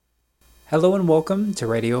Hello and welcome to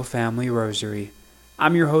Radio Family Rosary.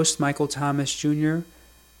 I'm your host, Michael Thomas Jr.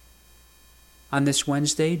 on this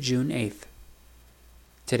Wednesday, June 8th.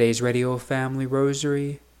 Today's Radio Family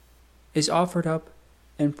Rosary is offered up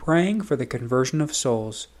in praying for the conversion of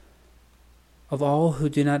souls of all who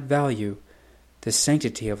do not value the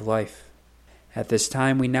sanctity of life. At this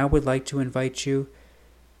time, we now would like to invite you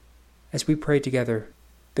as we pray together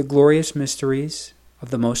the glorious mysteries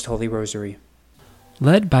of the Most Holy Rosary.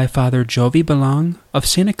 Led by Father Jovi Belong of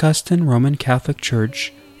St. Augustine Roman Catholic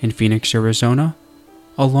Church in Phoenix, Arizona,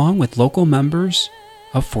 along with local members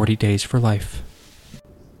of 40 Days for Life.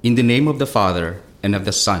 In the name of the Father, and of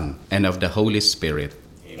the Son, and of the Holy Spirit.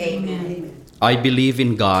 Amen. I believe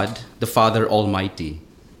in God, the Father Almighty,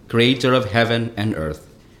 creator of heaven and earth,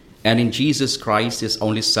 and in Jesus Christ, his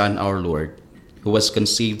only Son, our Lord, who was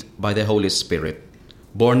conceived by the Holy Spirit,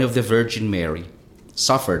 born of the Virgin Mary,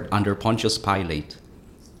 suffered under Pontius Pilate,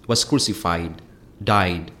 was crucified,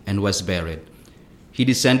 died, and was buried. He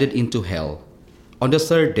descended into hell. On the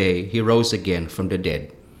third day, he rose again from the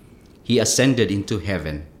dead. He ascended into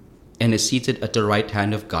heaven and is seated at the right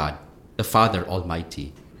hand of God, the Father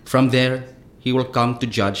Almighty. From there, he will come to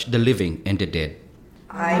judge the living and the dead.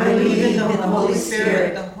 I believe in the Holy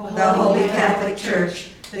Spirit, the Holy Catholic Church,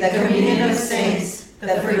 the communion of saints,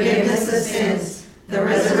 the forgiveness of sins, the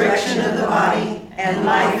resurrection of the body, and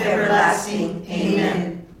life everlasting.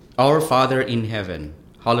 Amen. Our Father in heaven,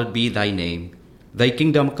 hallowed be thy name. Thy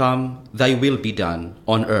kingdom come, thy will be done,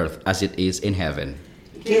 on earth as it is in heaven.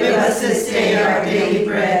 Give us this day our daily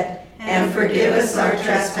bread, and forgive us our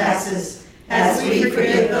trespasses, as we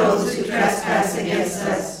forgive those who trespass against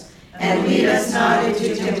us. And lead us not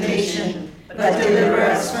into temptation, but deliver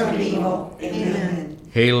us from evil. Amen.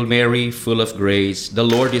 Hail Mary, full of grace, the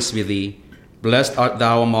Lord is with thee. Blessed art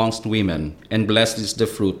thou amongst women, and blessed is the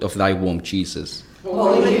fruit of thy womb, Jesus.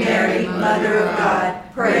 Holy Mary, Mother of God,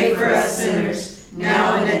 pray for us sinners,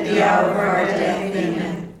 now and at the hour of our death.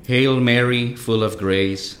 Amen. Hail Mary, full of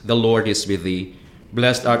grace, the Lord is with thee.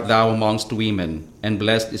 Blessed art thou amongst women, and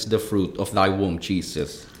blessed is the fruit of thy womb,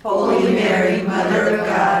 Jesus. Holy Mary, Mother of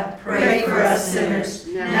God, pray for us sinners,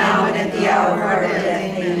 now and at the hour of our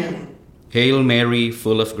death. Amen. Hail Mary,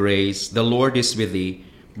 full of grace, the Lord is with thee.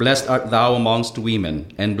 Blessed art thou amongst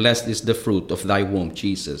women, and blessed is the fruit of thy womb,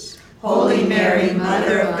 Jesus. Holy Mary,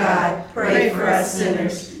 Mother of God, pray for us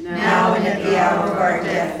sinners, now and at the hour of our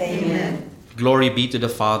death. Amen. Glory be to the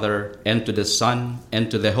Father, and to the Son, and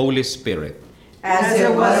to the Holy Spirit. As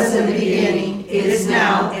it was in the beginning, it is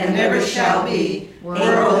now, and ever shall be,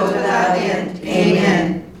 world without end.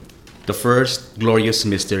 Amen. The first glorious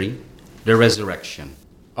mystery, the resurrection.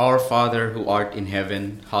 Our Father who art in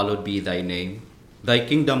heaven, hallowed be thy name. Thy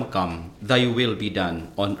kingdom come, thy will be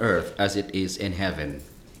done, on earth as it is in heaven.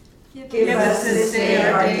 Give us this day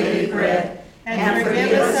our daily bread, and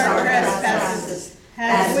forgive us our trespasses,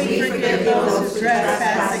 as we forgive those who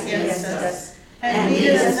trespass against us. And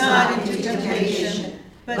lead us not into temptation,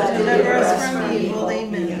 but deliver us from evil.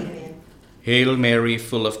 Amen. Hail Mary,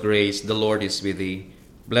 full of grace, the Lord is with thee.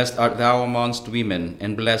 Blessed art thou amongst women,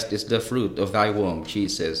 and blessed is the fruit of thy womb,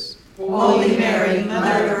 Jesus. Holy Mary,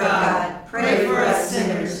 Mother of God, pray for us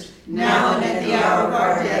sinners, now and at the hour of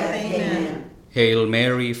our death. Amen. Hail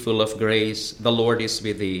Mary, full of grace, the Lord is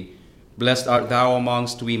with thee. Blessed art thou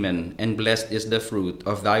amongst women, and blessed is the fruit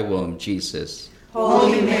of thy womb, Jesus.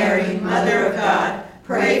 Holy Mary, Mother of God,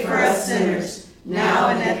 pray for us sinners, now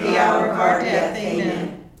and at the hour of our death.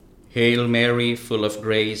 Amen. Hail Mary, full of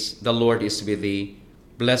grace, the Lord is with thee.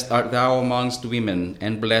 Blessed art thou amongst women,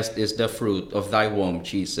 and blessed is the fruit of thy womb,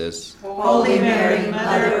 Jesus. Holy Mary,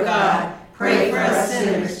 Mother of God, pray for us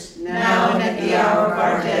sinners, now and at the hour of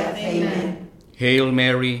our death. Amen. Hail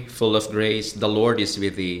Mary, full of grace, the Lord is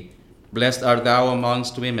with thee. Blessed art thou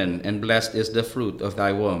amongst women, and blessed is the fruit of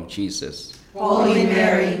thy womb, Jesus. Holy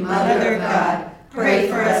Mary, Mother of God, pray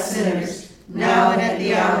for us sinners, now and at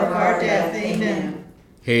the hour of our death. Amen.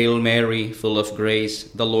 Hail Mary, full of grace,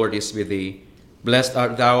 the Lord is with thee. Blessed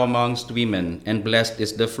art thou amongst women, and blessed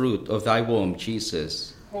is the fruit of thy womb,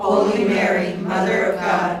 Jesus. Holy Mary, Mother of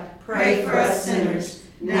God, pray for us sinners,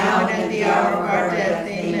 now and at the hour of our death.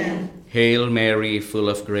 Amen. Hail Mary, full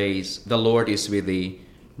of grace, the Lord is with thee.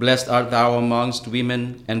 Blessed art thou amongst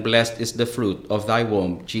women, and blessed is the fruit of thy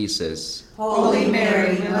womb, Jesus. Holy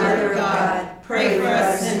Mary, Mother of God, pray for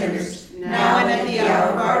us sinners, now and at the hour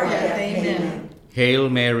of our death. Amen. Hail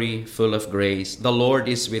Mary, full of grace, the Lord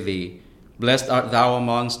is with thee. Blessed art thou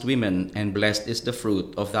amongst women, and blessed is the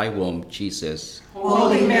fruit of thy womb, Jesus.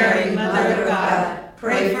 Holy Mary, Mother of God,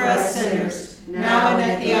 pray for us sinners, now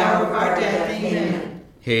and at the hour of our death. Amen.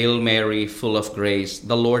 Hail Mary, full of grace,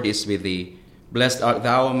 the Lord is with thee. Blessed art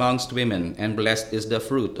thou amongst women, and blessed is the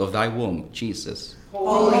fruit of thy womb, Jesus.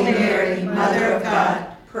 Holy Mary, Mother of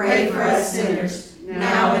God, pray for us sinners,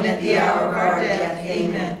 now and at the hour of our death.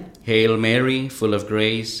 Amen. Hail Mary, full of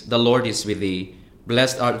grace, the Lord is with thee.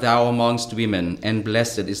 Blessed art thou amongst women, and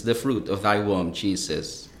blessed is the fruit of thy womb,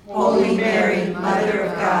 Jesus. Holy Mary, Mother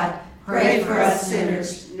of God, pray for us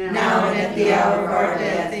sinners, now and at the hour of our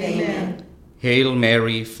death. Amen. Hail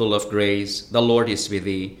Mary, full of grace, the Lord is with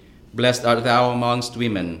thee. Blessed art thou amongst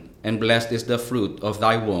women, and blessed is the fruit of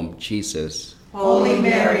thy womb, Jesus. Holy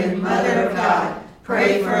Mary, Mother of God,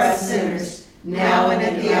 pray for us sinners, now and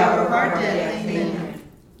at the hour of our death. Amen.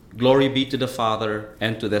 Glory be to the Father,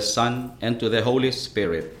 and to the Son, and to the Holy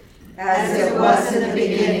Spirit. As it was in the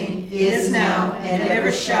beginning, is now, and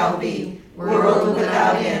ever shall be, world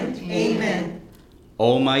without end. Amen.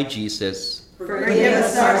 O my Jesus, Forgive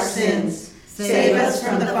us our sins, save us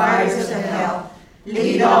from the fires of hell,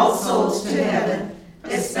 lead all souls to heaven,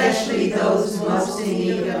 especially those most in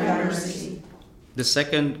need of your mercy. the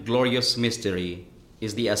second glorious mystery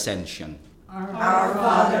is the Ascension. Our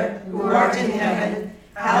Father, who art in heaven,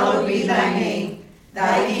 hallowed be thy name.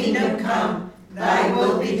 Thy kingdom come, thy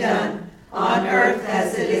will be done, on earth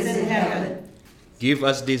as it is in heaven. Give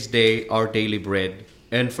us this day our daily bread,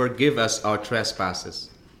 and forgive us our trespasses,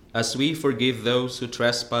 as we forgive those who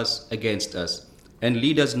trespass against us. And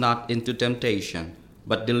lead us not into temptation,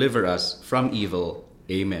 but deliver us from evil.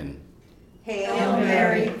 Amen. Hail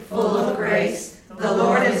Mary, full of grace, the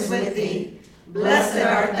Lord is with thee. Blessed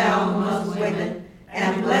art thou among women,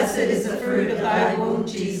 and blessed is the fruit of thy womb,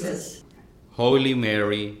 Jesus. Holy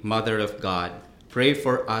Mary, Mother of God, pray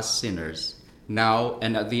for us sinners, now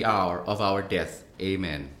and at the hour of our death.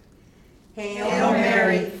 Amen. Hail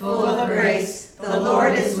Mary, full of grace, the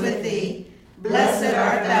Lord is with thee. Blessed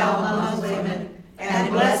art thou among women,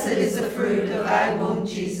 and blessed is the fruit of thy womb,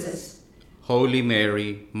 Jesus. Holy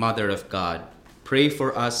Mary, Mother of God, pray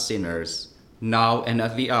for us sinners, now and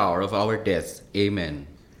at the hour of our death. Amen.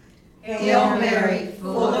 Hail Mary,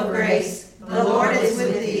 full of grace, the Lord is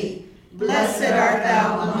with thee. Blessed art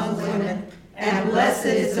thou among women, and blessed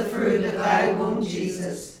is the fruit of thy womb,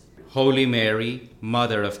 Jesus. Holy Mary,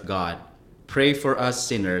 Mother of God, pray for us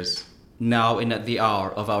sinners, now and at the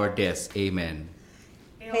hour of our death. Amen.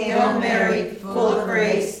 Hail Mary, full of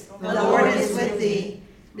grace, the Lord is with thee.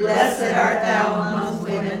 Blessed art thou among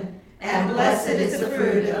women, and blessed is the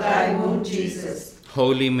fruit of thy womb, Jesus.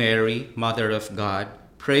 Holy Mary, Mother of God,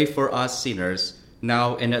 pray for us sinners,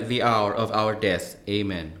 now and at the hour of our death.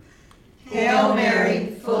 Amen. Hail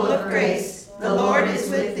Mary, full of grace, the Lord is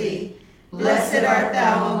with thee. Blessed art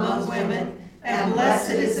thou among women, and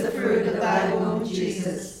blessed is the fruit of thy womb,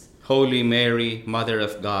 Jesus. Holy Mary, Mother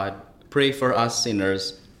of God, pray for us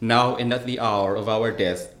sinners, now and at the hour of our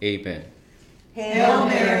death. Amen. Hail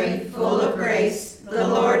Mary, full of grace, the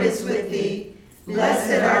Lord is with thee.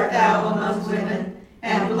 Blessed art thou among women,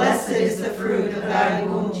 and blessed is the fruit of thy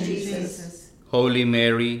womb, Jesus. Holy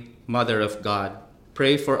Mary, Mother of God,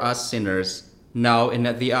 pray for us sinners, now and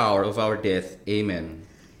at the hour of our death. Amen.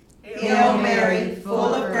 Hail Mary,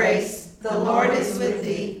 full of grace, the Lord is with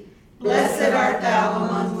thee. Blessed art thou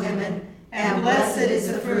among women, and blessed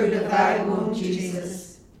is the fruit of thy womb,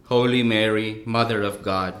 Jesus. Holy Mary, Mother of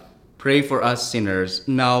God, pray for us sinners,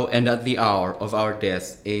 now and at the hour of our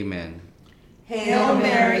death. Amen. Hail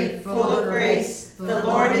Mary, full of grace, the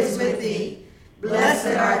Lord is with thee.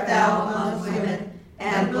 Blessed art thou among women,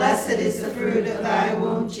 and blessed is the fruit of thy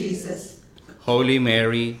womb, Jesus. Holy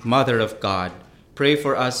Mary, Mother of God, pray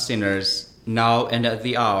for us sinners, now and at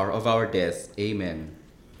the hour of our death. Amen.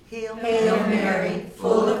 Hail Mary,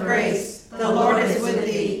 full of grace, the Lord is with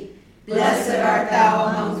thee. Blessed art thou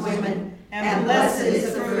among women, and blessed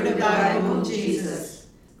is the fruit of thy womb, Jesus.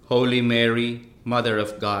 Holy Mary, Mother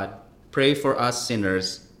of God, pray for us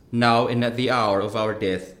sinners, now and at the hour of our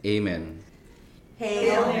death. Amen.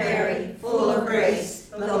 Hail Mary, full of grace,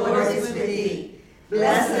 the Lord is with thee.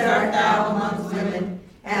 Blessed art thou among women,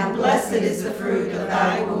 and blessed is the fruit of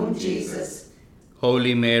thy womb, Jesus.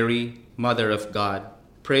 Holy Mary, Mother of God,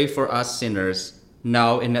 pray for us sinners,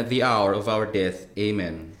 now and at the hour of our death.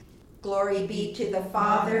 Amen. Glory be to the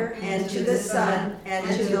Father, and to the Son, and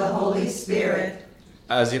to the Holy Spirit.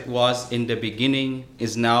 As it was in the beginning,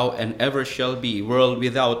 is now, and ever shall be, world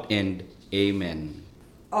without end. Amen.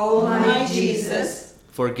 O my Jesus,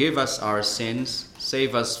 forgive us our sins,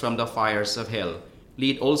 save us from the fires of hell.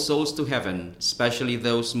 Lead all souls to heaven, especially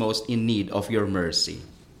those most in need of your mercy.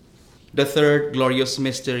 The third glorious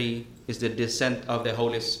mystery is the descent of the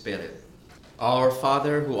Holy Spirit. Our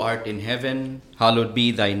Father who art in heaven, hallowed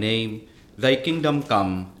be thy name. Thy kingdom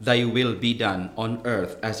come, thy will be done on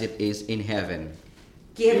earth as it is in heaven.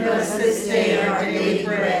 Give us this day our daily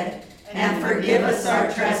bread, and forgive us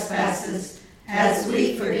our trespasses, as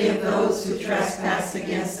we forgive those who trespass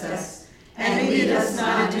against us. And lead us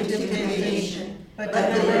not into temptation, but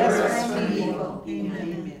deliver us from evil.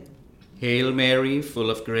 Amen. Hail Mary, full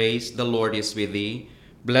of grace, the Lord is with thee.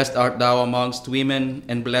 Blessed art thou amongst women,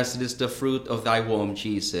 and blessed is the fruit of thy womb,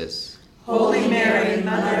 Jesus. Holy Mary,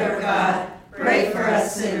 Mother of God, pray for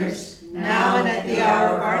us sinners, now and at the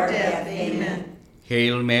hour of our death. Amen.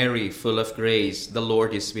 Hail Mary, full of grace, the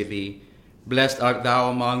Lord is with thee. Blessed art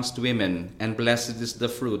thou amongst women, and blessed is the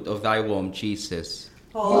fruit of thy womb, Jesus.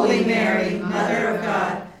 Holy Mary, Mother of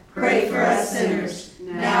God, pray for us sinners,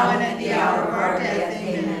 now and at the hour of our death.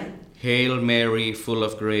 Amen. Hail Mary, full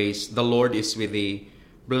of grace, the Lord is with thee.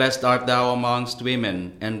 Blessed art thou amongst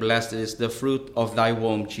women, and blessed is the fruit of thy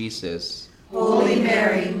womb, Jesus. Holy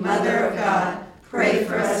Mary, Mother of God, pray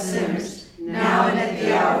for us sinners, now and at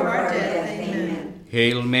the hour of our death. Amen.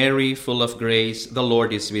 Hail Mary, full of grace, the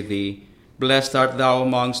Lord is with thee. Blessed art thou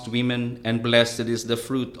amongst women, and blessed is the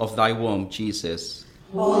fruit of thy womb, Jesus.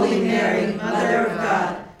 Holy Mary, Mother of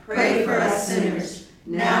God, pray for us sinners,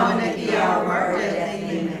 now and at the hour of our death.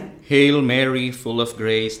 Amen. Hail Mary, full of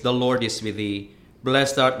grace, the Lord is with thee.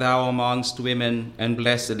 Blessed art thou amongst women, and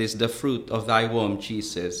blessed is the fruit of thy womb,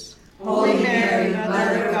 Jesus. Holy Mary,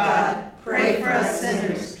 Mother of God, pray for us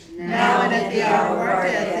sinners, now and at the hour of our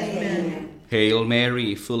death. Amen. Hail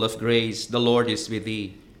Mary, full of grace, the Lord is with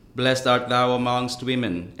thee. Blessed art thou amongst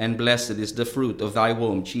women, and blessed is the fruit of thy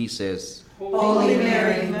womb, Jesus. Holy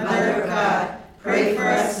Mary, Mother of God, pray for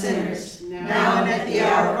us sinners, now and at the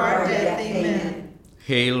hour of our death. Amen.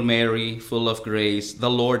 Hail Mary, full of grace, the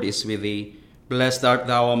Lord is with thee. Blessed art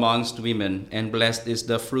thou amongst women, and blessed is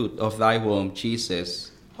the fruit of thy womb,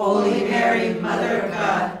 Jesus. Holy Mary, Mother of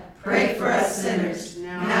God, pray for us sinners,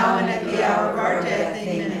 now and at the hour of our death.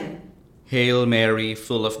 Amen. Hail Mary,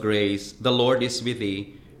 full of grace, the Lord is with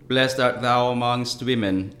thee. Blessed art thou amongst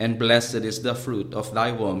women, and blessed is the fruit of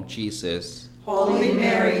thy womb, Jesus. Holy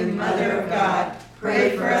Mary, Mother of God,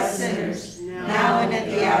 pray for us sinners, now and at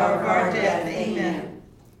the hour of our death. Amen.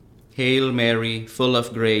 Hail Mary, full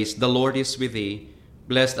of grace, the Lord is with thee.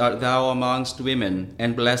 Blessed art thou amongst women,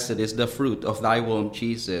 and blessed is the fruit of thy womb,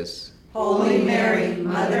 Jesus. Holy Mary,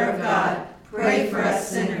 Mother of God, pray for us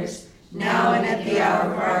sinners, now and at the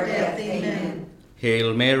hour of our death. Amen.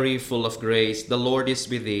 Hail Mary, full of grace, the Lord is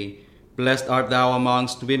with thee. Blessed art thou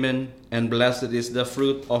amongst women, and blessed is the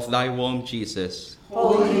fruit of thy womb, Jesus.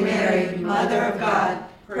 Holy Mary, Mother of God,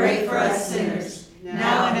 pray for us sinners,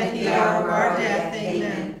 now and at the hour of our death.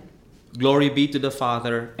 Amen. Glory be to the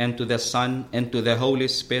Father, and to the Son, and to the Holy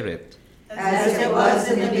Spirit. As it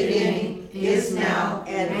was in the beginning, is now,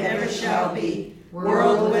 and ever shall be,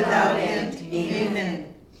 world without end.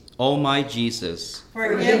 Amen. O my Jesus,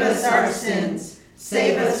 Forgive us our sins,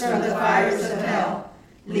 save us from the fires of hell,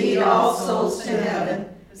 lead all souls to heaven,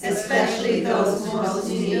 especially those most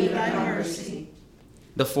in need of thy mercy.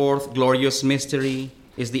 the fourth glorious mystery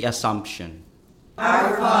is the Assumption.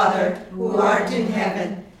 Our Father, who art in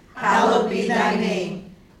heaven, hallowed be thy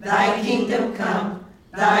name. Thy kingdom come,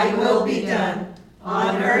 thy will be done,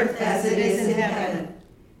 on earth as it is in heaven.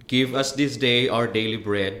 Give us this day our daily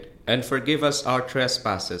bread, and forgive us our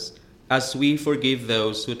trespasses, as we forgive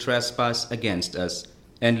those who trespass against us.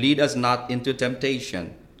 And lead us not into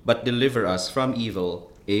temptation, but deliver us from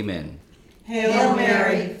evil. Amen. Hail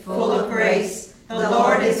Mary, full of grace, the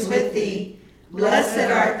Lord is with thee.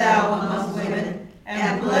 Blessed art thou among women,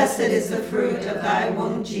 and blessed is the fruit of thy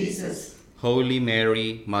womb, Jesus. Holy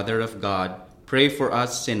Mary, Mother of God, pray for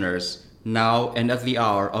us sinners, now and at the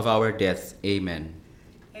hour of our death. Amen.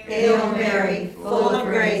 Hail Mary, full of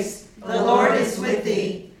grace, the Lord is with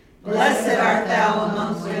thee. Blessed art thou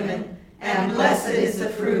among women, and blessed is the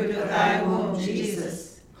fruit of thy womb,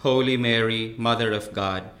 Jesus. Holy Mary, Mother of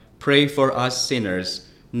God, pray for us sinners,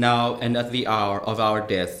 now and at the hour of our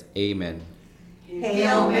death. Amen.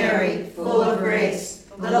 Hail Mary, full of grace,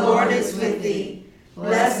 the Lord is with thee.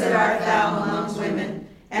 Blessed art thou among women,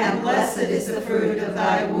 and blessed is the fruit of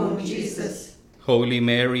thy womb, Jesus. Holy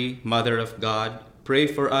Mary, Mother of God, pray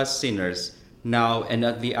for us sinners, now and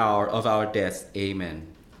at the hour of our death. Amen.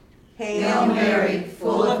 Hail Mary,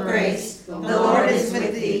 full of grace, the Lord is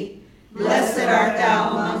with thee. Blessed art thou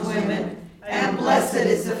among women, and blessed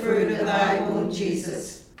is the fruit of thy womb,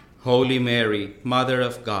 Jesus. Holy Mary, Mother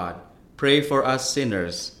of God, pray for us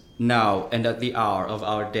sinners, now and at the hour of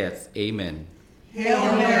our death. Amen.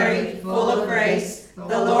 Hail Mary, full of grace, the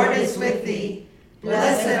Lord is with thee.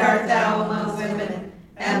 Blessed art thou among women,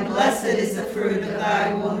 and blessed is the fruit of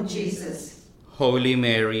thy womb, Jesus. Holy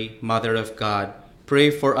Mary, Mother of God, pray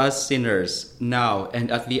for us sinners, now and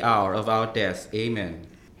at the hour of our death. Amen.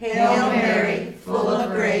 Hail Mary, full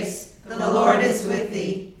of grace, the Lord is with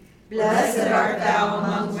thee. Blessed art thou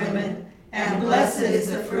among women, and blessed is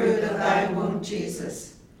the fruit of thy womb,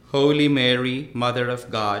 Jesus. Holy Mary, Mother of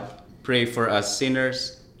God, pray for us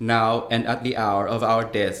sinners, now and at the hour of our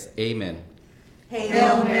death. Amen.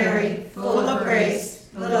 Hail Mary, full of grace,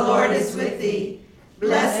 the Lord is with thee.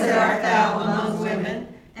 Blessed art thou among women,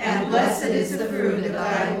 and blessed is the fruit of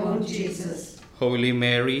thy womb, Jesus. Holy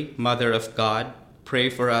Mary, Mother of God, pray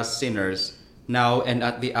for us sinners, now and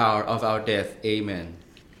at the hour of our death. Amen.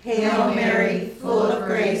 Hail Mary, full of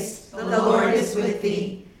grace, the Lord is with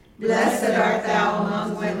thee. Blessed art thou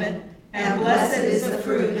among women, and blessed is the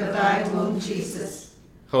fruit of thy womb, Jesus.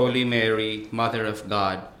 Holy Mary, Mother of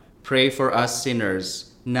God, pray for us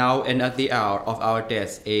sinners, now and at the hour of our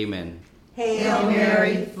death. Amen. Hail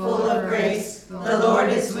Mary, full of grace, the Lord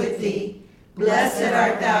is with thee. Blessed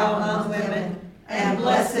art thou among women, and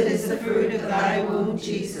blessed is the fruit of thy womb,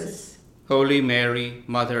 Jesus. Holy Mary,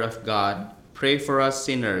 Mother of God, pray for us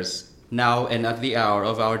sinners, now and at the hour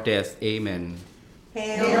of our death. Amen.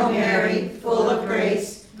 Hail Mary, full of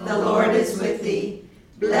grace, the Lord is with thee.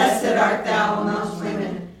 Blessed art thou among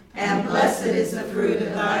women, and blessed is the fruit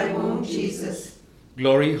of thy womb, Jesus.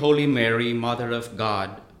 Glory, Holy Mary, Mother of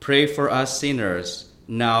God, pray for us sinners,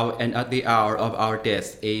 now and at the hour of our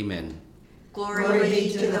death. Amen. Glory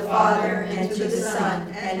be to the Father, and to the Son,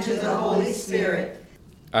 and to the Holy Spirit.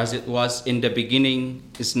 As it was in the beginning,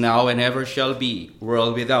 is now, and ever shall be,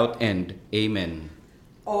 world without end. Amen.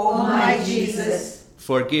 O my Jesus,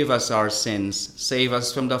 forgive us our sins, save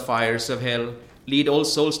us from the fires of hell, lead all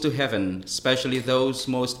souls to heaven, especially those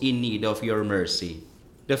most in need of your mercy.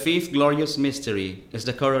 The fifth glorious mystery is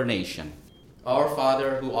the coronation. Our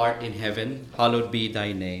Father who art in heaven, hallowed be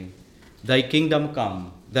thy name. Thy kingdom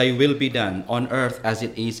come, thy will be done on earth as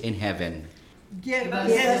it is in heaven. give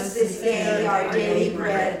us this day our daily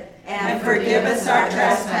bread, and forgive us our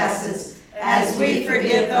trespasses, as we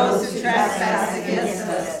forgive those who trespass against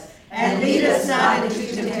us. And lead us not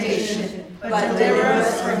into temptation, but deliver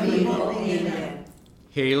us from evil. Amen.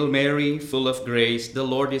 Hail Mary, full of grace, the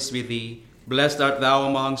Lord is with thee. Blessed art thou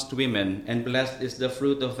amongst women, and blessed is the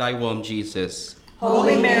fruit of thy womb, Jesus.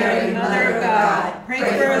 Holy Mary, Mother of God, pray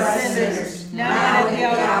for us sinners, now and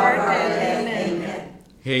at the hour of our death. Amen.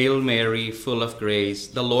 Hail Mary, full of grace,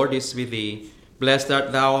 the Lord is with thee. Blessed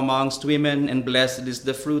art thou amongst women, and blessed is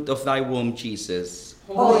the fruit of thy womb, Jesus.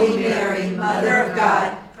 Holy Mary, Mother of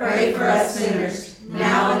God, pray for us sinners,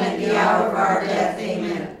 now and at the hour of our death.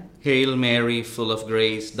 Amen. Hail Mary, full of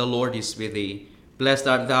grace, the Lord is with thee. Blessed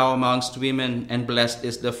art thou amongst women, and blessed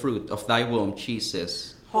is the fruit of thy womb,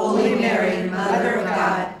 Jesus. Holy Mary, Mother of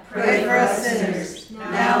God, pray for us sinners,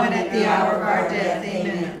 now and at the hour of our death.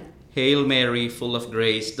 Amen. Hail Mary, full of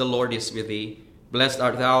grace, the Lord is with thee. Blessed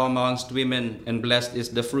art thou amongst women, and blessed is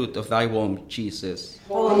the fruit of thy womb, Jesus.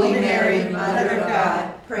 Holy Mary, Mother of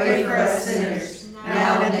God, pray for us sinners,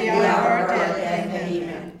 now and at the hour of our death.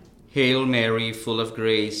 Amen. Hail Mary, full of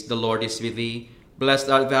grace, the Lord is with thee. Blessed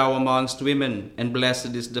art thou amongst women, and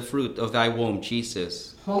blessed is the fruit of thy womb,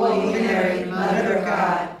 Jesus. Holy Mary, Mother of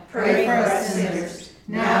God, pray for us sinners,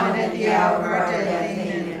 now and at the hour of our death.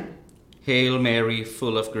 Amen. Hail Mary,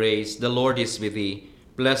 full of grace, the Lord is with thee.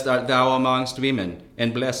 Blessed art thou amongst women,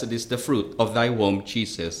 and blessed is the fruit of thy womb,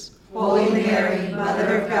 Jesus. Holy Mary,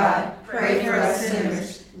 Mother of God, pray for us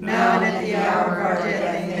sinners, now and at the hour of our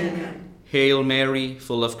death. Amen. Hail Mary,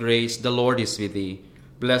 full of grace, the Lord is with thee.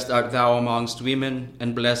 Blessed art thou amongst women,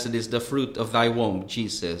 and blessed is the fruit of thy womb,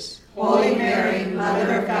 Jesus. Holy Mary,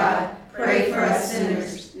 Mother of God, pray for us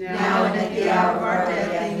sinners, now and at the hour of our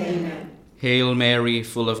death. Amen. Hail Mary,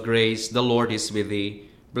 full of grace, the Lord is with thee.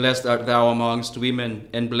 Blessed art thou amongst women,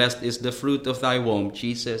 and blessed is the fruit of thy womb,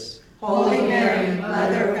 Jesus. Holy Mary,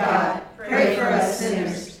 Mother of God, pray for us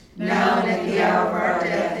sinners, now and at the hour of our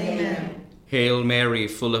death. Amen. Hail Mary,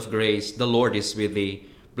 full of grace, the Lord is with thee.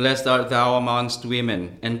 Blessed art thou amongst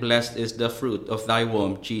women, and blessed is the fruit of thy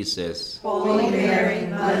womb, Jesus. Holy Mary,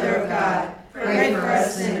 Mother of God, pray for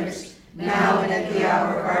us sinners, now and at the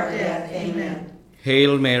hour of our death. Amen.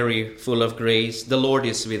 Hail Mary, full of grace, the Lord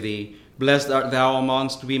is with thee. Blessed art thou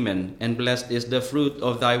amongst women, and blessed is the fruit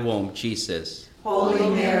of thy womb, Jesus. Holy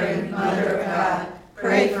Mary, Mother of God,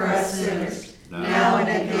 pray for us sinners, now and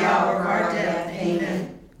at the hour of our death.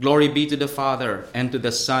 Amen. Glory be to the Father, and to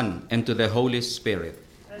the Son, and to the Holy Spirit.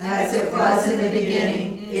 As it was in the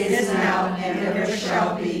beginning, is now, and ever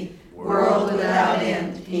shall be, world without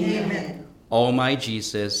end. Amen. O my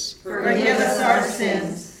Jesus, forgive us our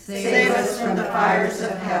sins, save us from the fires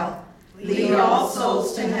of hell, lead all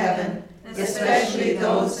souls to heaven, especially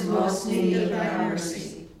those in most need of thy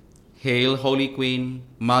mercy. Hail, Holy Queen,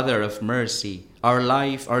 Mother of Mercy, our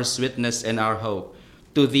life, our sweetness, and our hope.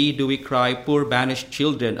 To thee do we cry, poor banished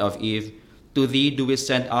children of Eve. To thee do we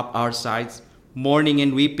send up our sighs, mourning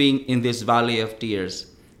and weeping in this valley of tears.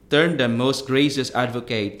 Turn them, most gracious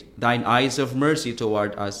Advocate, thine eyes of mercy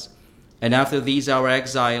toward us. And after these our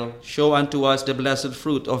exile, show unto us the blessed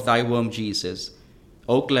fruit of thy womb, Jesus.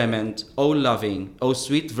 O clement, O loving, O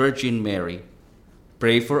sweet Virgin Mary,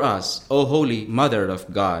 pray for us, O Holy Mother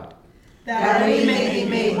of God, that we may be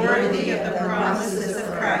made worthy of the promises of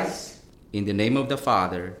Christ. in the name of the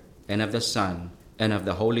Father, and of the Son, and of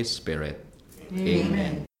the Holy Spirit.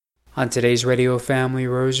 Amen. On today's Radio Family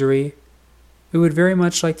Rosary, we would very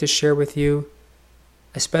much like to share with you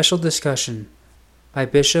a special discussion by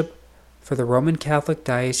Bishop for the Roman Catholic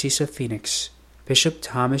Diocese of Phoenix, Bishop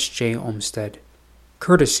Thomas J. Olmsted,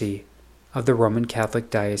 courtesy of the Roman Catholic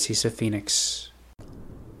Diocese of Phoenix.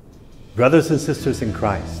 Brothers and sisters in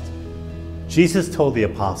Christ, Jesus told the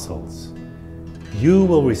apostles, "You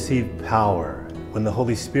will receive power when the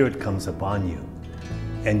Holy Spirit comes upon you,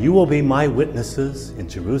 and you will be my witnesses in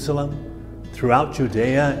Jerusalem, throughout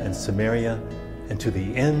Judea and Samaria, and to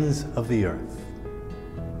the ends of the earth."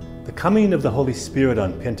 The coming of the Holy Spirit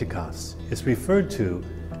on Pentecost is referred to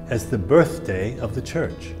as the birthday of the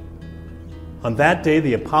Church. On that day,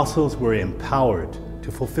 the apostles were empowered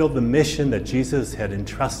to fulfill the mission that Jesus had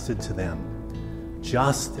entrusted to them,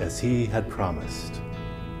 just as he had promised.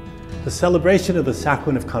 The celebration of the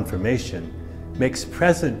sacrament of confirmation makes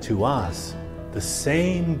present to us the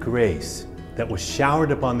same grace that was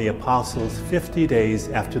showered upon the apostles 50 days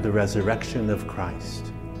after the resurrection of Christ.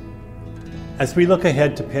 As we look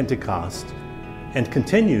ahead to Pentecost and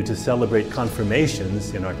continue to celebrate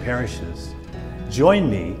confirmations in our parishes, join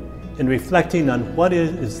me in reflecting on what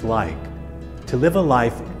it is like to live a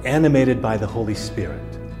life animated by the Holy Spirit.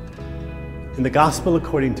 In the Gospel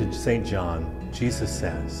according to St. John, Jesus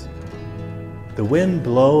says, "The wind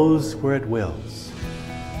blows where it wills,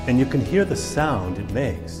 and you can hear the sound it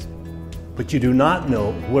makes, but you do not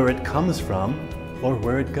know where it comes from or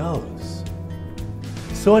where it goes."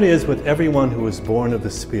 So it is with everyone who is born of the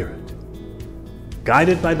Spirit.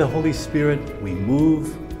 Guided by the Holy Spirit, we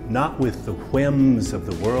move not with the whims of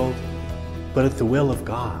the world, but at the will of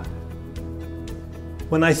God.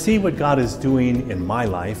 When I see what God is doing in my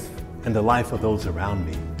life and the life of those around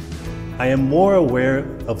me, I am more aware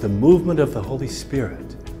of the movement of the Holy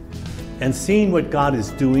Spirit. And seeing what God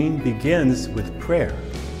is doing begins with prayer.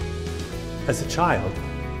 As a child,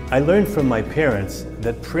 I learned from my parents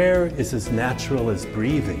that prayer is as natural as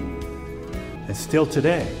breathing. And still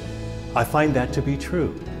today, I find that to be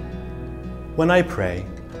true. When I pray,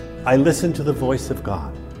 I listen to the voice of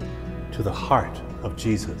God, to the heart of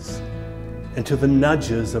Jesus, and to the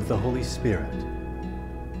nudges of the Holy Spirit.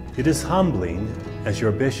 It is humbling, as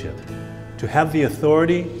your bishop, to have the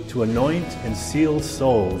authority to anoint and seal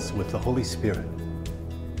souls with the Holy Spirit.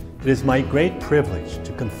 It is my great privilege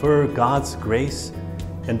to confer God's grace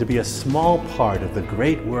and to be a small part of the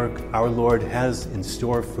great work our Lord has in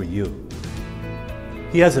store for you.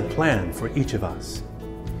 He has a plan for each of us.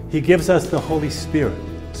 He gives us the Holy Spirit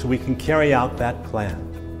so we can carry out that plan.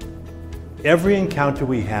 Every encounter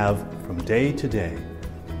we have from day to day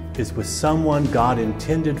is with someone God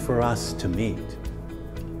intended for us to meet.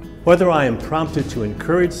 Whether I am prompted to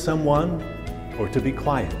encourage someone or to be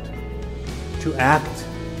quiet, to act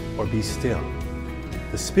or be still,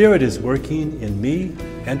 the Spirit is working in me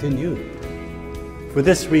and in you. For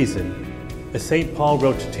this reason, as St. Paul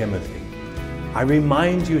wrote to Timothy, I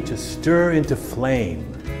remind you to stir into flame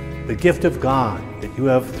the gift of God that you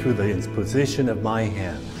have through the imposition of my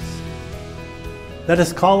hands. Let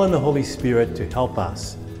us call on the Holy Spirit to help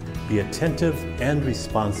us be attentive and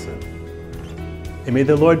responsive. And may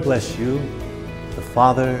the Lord bless you, the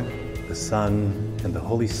Father, the Son, and the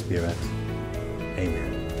Holy Spirit.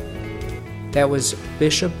 Amen. That was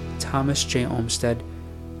Bishop Thomas J. Olmsted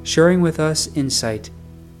sharing with us insight,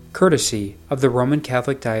 courtesy of the Roman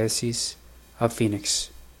Catholic Diocese of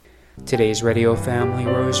Phoenix. Today's Radio Family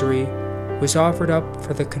Rosary was offered up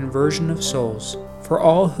for the conversion of souls for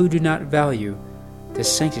all who do not value the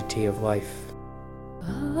sanctity of life.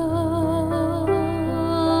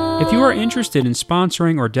 If you are interested in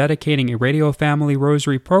sponsoring or dedicating a Radio Family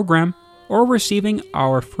Rosary program or receiving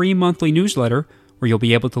our free monthly newsletter where you'll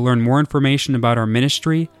be able to learn more information about our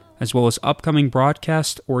ministry as well as upcoming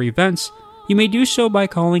broadcasts or events, you may do so by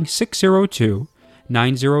calling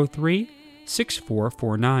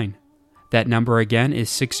 602-903-6449. That number again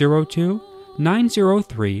is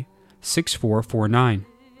 602-903-6449.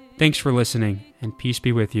 Thanks for listening, and peace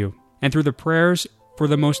be with you. And through the prayers for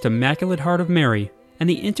the most immaculate heart of Mary and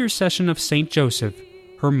the intercession of Saint Joseph,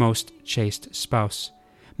 her most chaste spouse.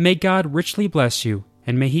 May God richly bless you,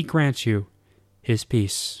 and may He grant you His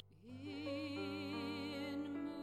peace.